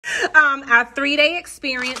our 3-day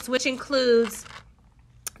experience, which includes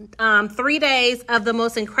 3 days of the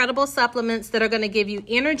most incredible supplements that are going to give you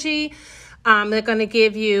energy. They're going to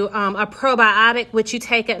give you a probiotic, which you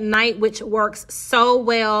take at night, which works so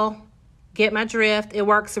well. Get my drift? It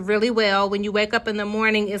works really well. When you wake up in the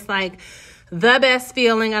morning, it's like the best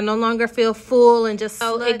feeling. I no longer feel full and just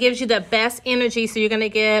so it gives you the best energy. So you're going to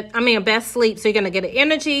get, best sleep. So you're going to get an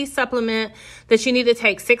energy supplement that you need to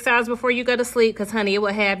take 6 hours before you go to sleep. Because honey, it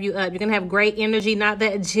will have you up. You're going to have great energy, not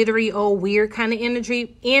that jittery, old, weird kind of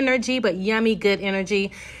energy, but yummy, good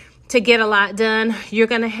energy to get a lot done. You're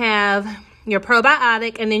going to have your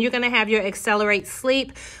probiotic, and then you're going to have your accelerate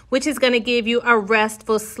sleep, which is going to give you a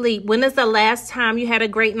restful sleep. When is the last time you had a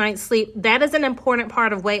great night's sleep? That is an important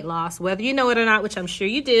part of weight loss, whether you know it or not, which I'm sure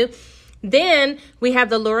you do. Then we have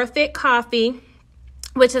the Lurafit coffee,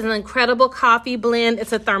 which is an incredible coffee blend.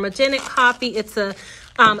 It's a thermogenic coffee. It's a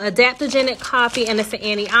adaptogenic coffee, and it's an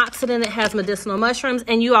antioxidant. It has medicinal mushrooms,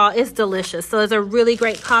 and you all, it's delicious. So it's a really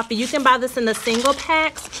great coffee. You can buy this in the single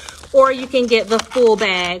packs, or you can get the full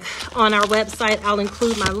bag on our website. I'll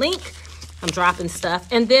include my link. I'm dropping stuff.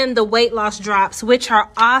 And then the weight loss drops, which are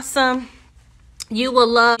awesome. You will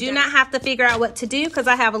love. Do not have to figure out what to do, because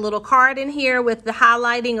I have a little card in here with the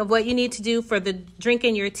highlighting of what you need to do for the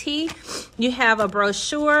drinking your tea. You have a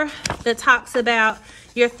brochure that talks about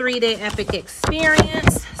your 3-day epic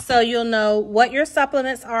experience, so you'll know what your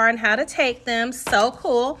supplements are and how to take them. So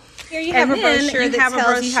cool. Here you have a brochure that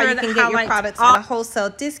tells you how you can get your products at a wholesale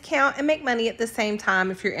discount and make money at the same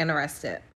time if you're interested.